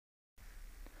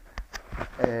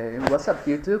What's up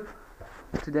YouTube?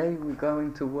 Today we're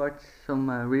going to watch some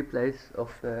replays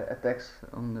of attacks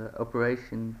on the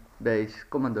operation base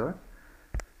Commodore.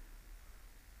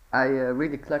 I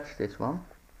really clutched this one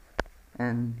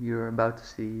and you're about to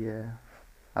see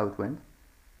how it went.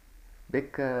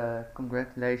 Big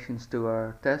congratulations to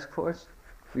our task force.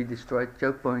 We destroyed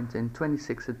choke point in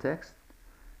 26 attacks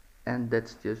and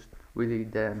that's just really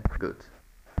damn good.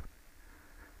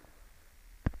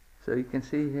 So you can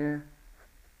see here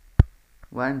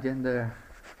wine gender,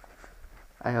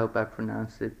 I hope I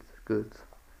pronounced it good.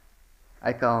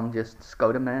 I call him just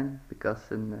Skoda Man because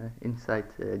an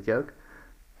inside joke.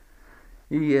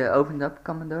 He opened up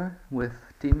Commodore with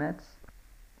T-Mats.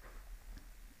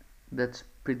 That's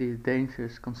pretty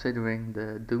dangerous considering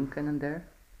the Doom Cannon there.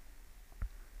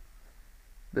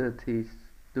 But he's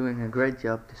doing a great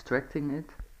job distracting it.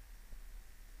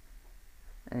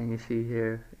 And you see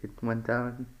here it went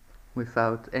down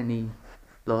without any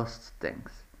lost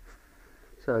tanks.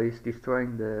 So he's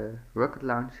destroying the rocket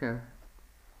launcher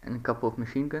and a couple of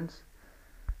machine guns,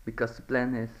 because the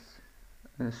plan is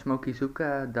Smoky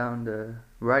Zuka down the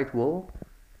right wall,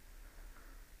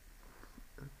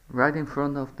 right in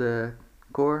front of the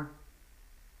core,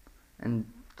 and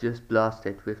just blast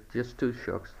it with just 2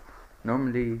 shocks.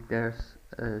 Normally there's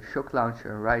a shock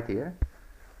launcher right here,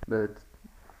 but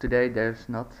today there's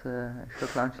not a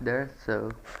shock launcher there,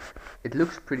 so it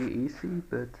looks pretty easy,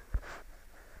 but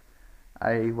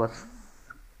I was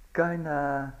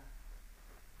kinda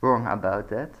wrong about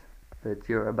that, but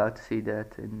you're about to see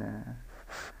that in a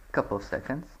couple of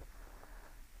seconds.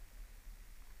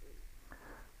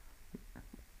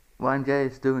 YJ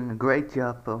is doing a great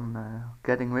job on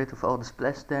getting rid of all the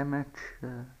splash damage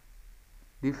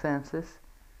defenses,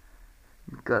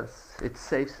 because it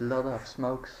saves a lot of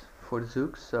smokes for the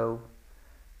Zooks, so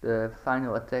the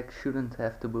final attack shouldn't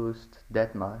have to boost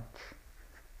that much.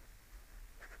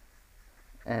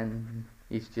 And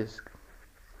he's just,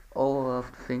 all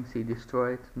of the things he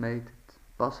destroyed made it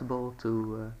possible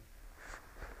to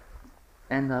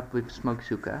end up with Smoke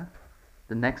Zuka.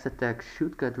 The next attack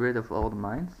should get rid of all the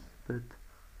mines, but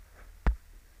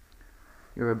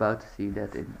you're about to see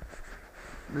that in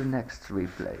the next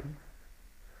replay.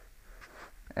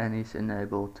 And he's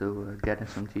unable to get in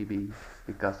some GB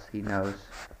because he knows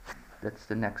that's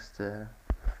the next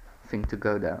thing to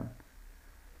go down.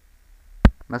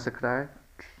 Massacrakia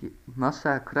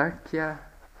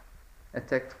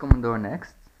attacked Commodore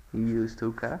next. He used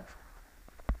Hookah.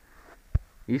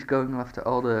 He's going after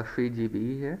all the 3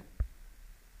 GB here.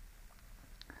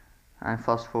 I'm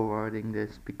fast forwarding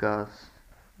this because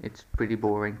it's pretty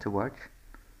boring to watch.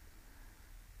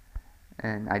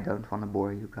 And I don't want to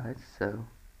bore you guys, so.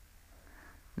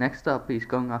 Next up he's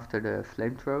going after the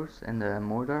flamethrowers and the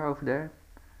mortar over there.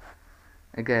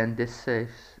 Again, this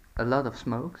saves a lot of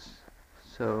smokes,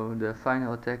 so the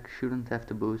final attack shouldn't have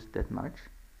to boost that much.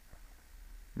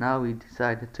 Now we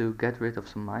decided to get rid of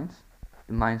some mines.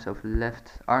 The mines over the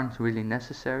left aren't really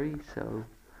necessary, so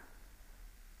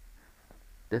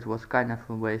that was kind of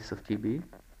a waste of GB.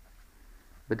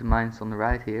 But the mines on the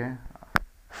right here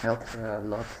helped a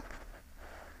lot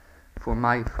for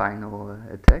my final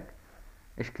attack.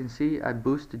 As you can see, I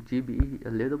boosted GB a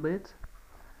little bit,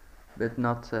 but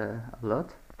not a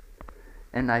lot.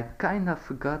 And I kind of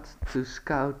forgot to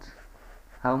scout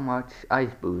how much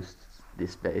ice boost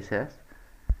this base has.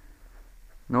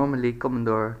 Normally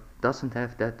Commodore doesn't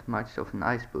have that much of an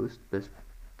ice boost, but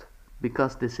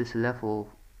because this is level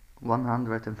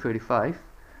 135,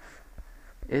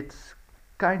 it's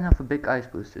kind of a big ice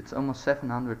boost. It's almost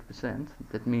 700%.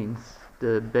 That means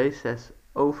the base has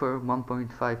over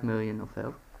 1.5 million of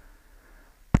health.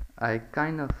 I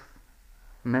kind of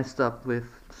messed up with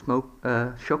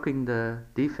shocking the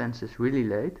defenses really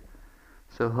late,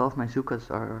 so half my Zukas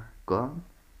are gone.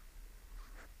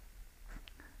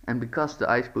 And because the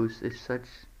ice boost is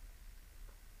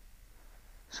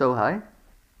so high,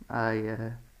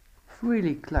 I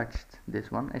really clutched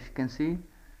this one. As you can see,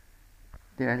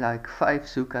 there are like 5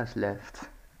 Zukas left.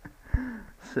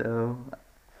 So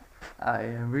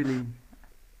I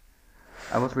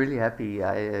was really happy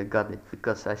I got it,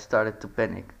 because I started to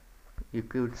panic. You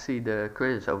could see the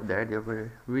critters over there, they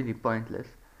were really pointless,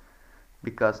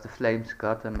 because the flames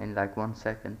got them in like 1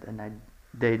 second and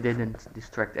they didn't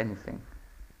distract anything.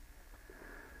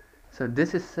 So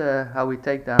this is how we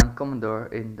take down Commodore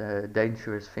in the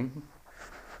dangerous thing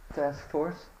task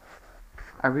force.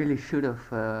 I really should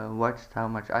have watched how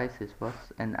much ice this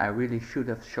was, and I really should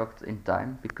have shocked in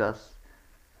time, because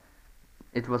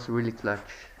it was a really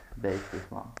clutch base, this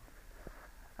one.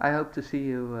 I hope to see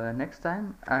you next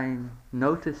time. I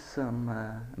noticed some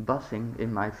buzzing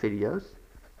in my videos.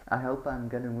 I hope I'm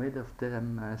getting rid of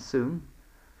them soon,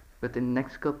 but in the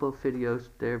next couple of videos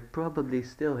they're probably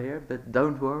still here, but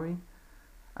don't worry,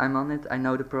 I'm on it, I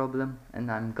know the problem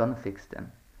and I'm gonna fix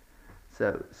them.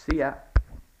 So see ya!